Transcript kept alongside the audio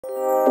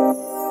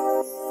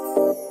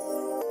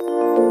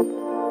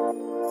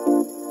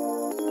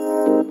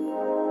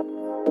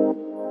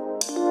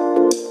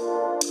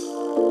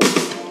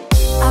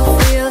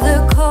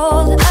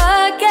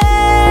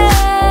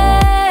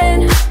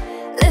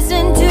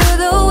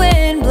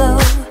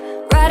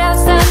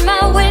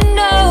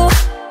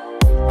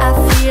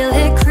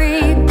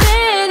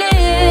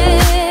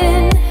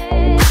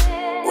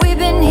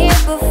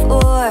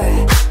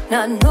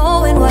Not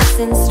knowing what's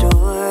in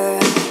store.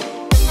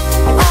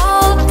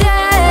 I'll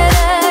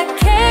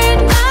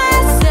dedicate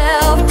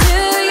myself to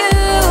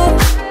you.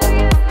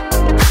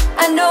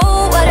 I know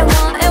what I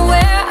want and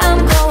where I'm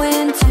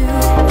going to.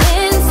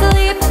 In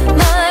sleep,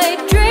 my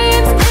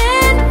dreams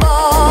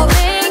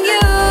involving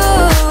you.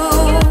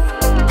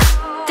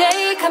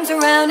 Day comes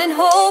around and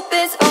hope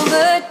is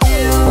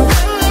overdue.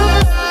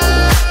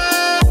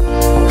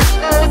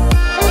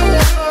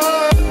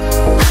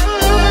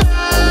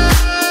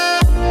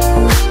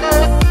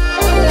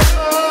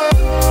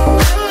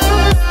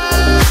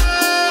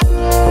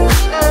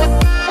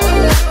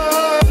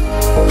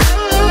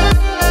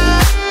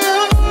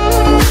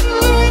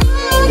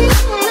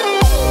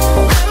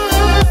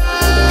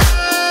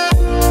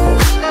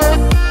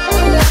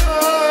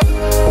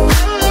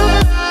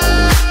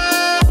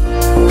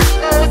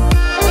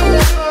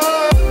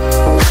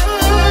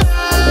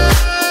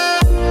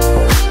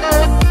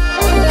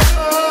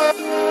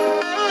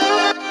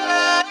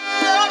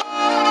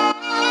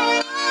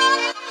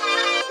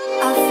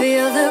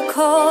 Feel the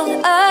cold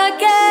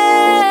again.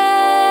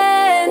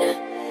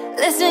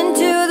 Listen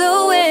to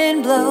the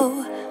wind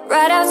blow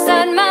right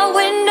outside my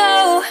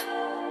window.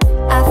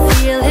 I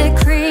feel it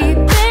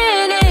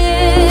creeping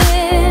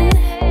in.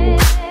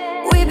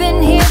 We've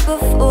been here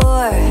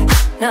before,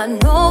 not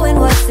knowing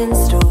what's in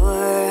store.